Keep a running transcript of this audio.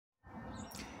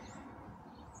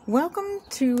Welcome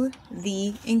to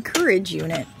the Encourage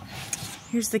unit.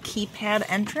 Here's the keypad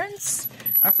entrance.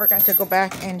 I forgot to go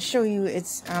back and show you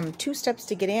it's 2 steps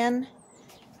to get in.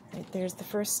 Right there's the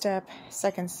first step,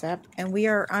 second step, and we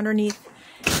are underneath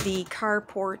the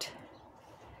carport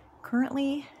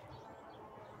currently.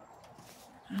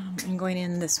 I'm going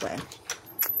in this way.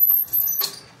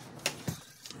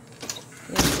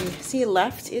 As you see,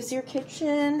 left is your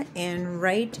kitchen and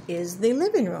right is the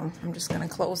living room. I'm just going to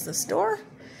close this door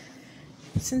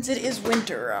since it is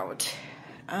winter out.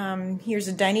 Here's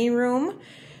a dining room.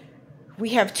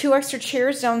 We have 2 extra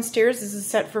chairs downstairs. This is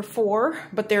set for 4,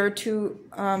 but there are 2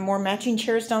 more matching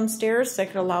chairs downstairs that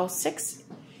could allow 6.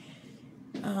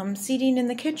 Seating in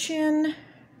the kitchen,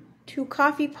 2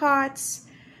 coffee pots,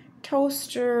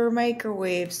 toaster,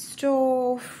 microwave,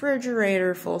 stove,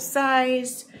 refrigerator full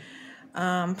size,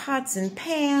 pots and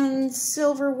pans,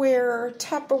 silverware,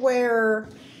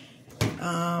 Tupperware,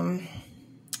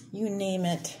 you name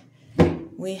it.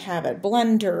 We have it.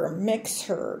 Blender,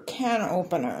 mixer, can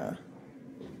opener.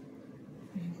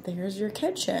 There's your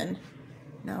kitchen.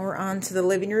 Now we're on to the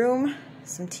living room.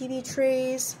 Some TV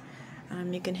trays.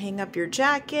 You can hang up your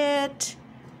jacket.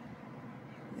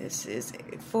 This is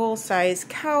a full-size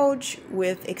couch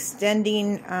with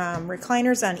extending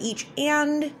recliners on each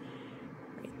end.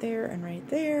 Right there and right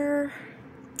there.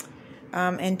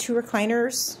 And 2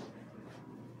 recliners.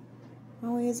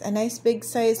 Always a nice big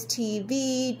size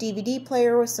TV, DVD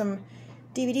player with some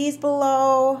DVDs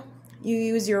below. You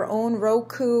use your own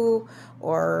Roku,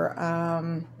 or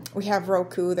we have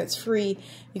Roku that's free.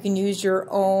 You can use your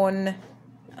own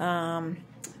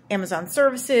Amazon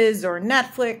services or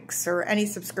Netflix or any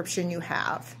subscription you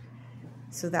have.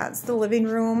 So that's the living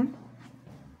room.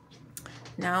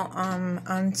 Now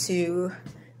onto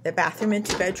the bathroom and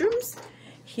 2 bedrooms.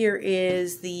 Here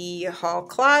is the hall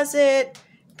closet,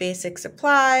 basic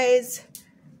supplies,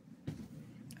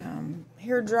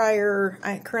 hair dryer,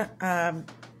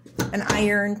 an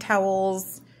iron,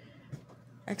 towels,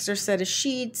 extra set of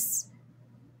sheets.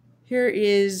 Here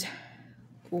is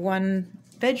 1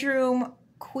 bedroom,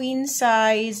 queen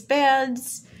size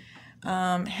beds,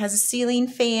 has a ceiling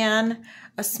fan,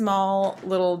 a small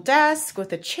little desk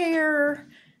with a chair,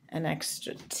 an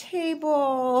extra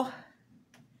table,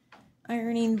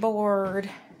 ironing board.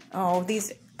 Oh,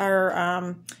 these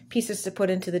are pieces to put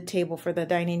into the table for the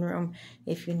dining room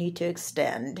if you need to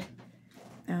extend.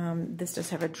 This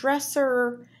does have a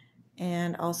dresser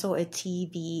and also a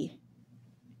TV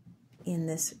in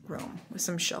this room with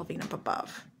some shelving up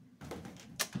above.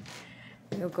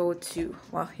 We'll go to,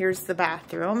 well, here's the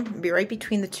bathroom. It'll be right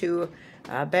between the 2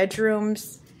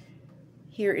 bedrooms.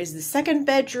 Here is the second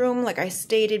bedroom. Like I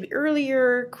stated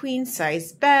earlier, queen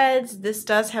size beds. This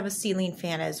does have a ceiling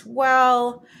fan as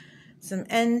well. Some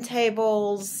end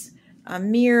tables, a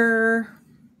mirror,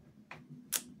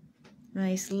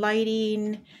 nice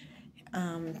lighting,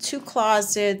 2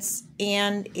 closets,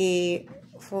 and a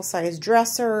full-size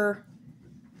dresser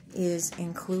is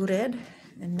included.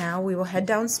 And now we will head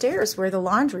downstairs where the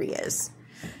laundry is.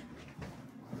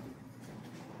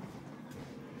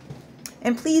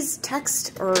 And please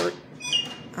text or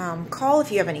call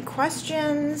if you have any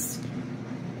questions.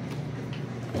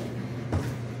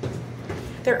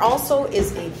 There also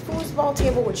is a foosball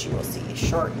table, which you will see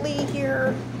shortly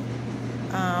here.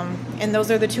 And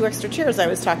those are the 2 extra chairs I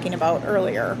was talking about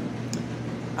earlier.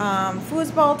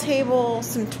 Foosball table,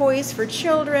 some toys for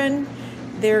children.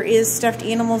 There is stuffed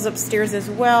animals upstairs as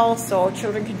well, so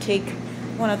children can take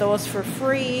one of those for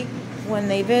free when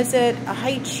they visit. A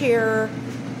high chair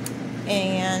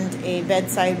and a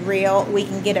bedside rail. We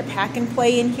can get a pack and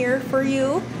play in here for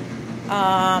you.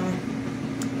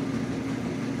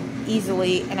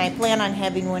 Easily, and I plan on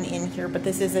having one in here, but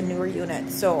this is a newer unit,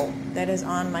 so that is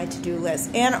on my to-do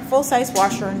list. And a full-size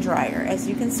washer and dryer, as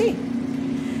you can see.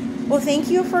 Well, thank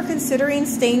you for considering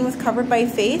staying with Covered by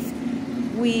Faith.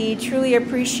 We truly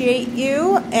appreciate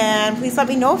you, and please let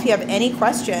me know if you have any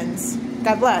questions.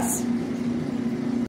 God bless.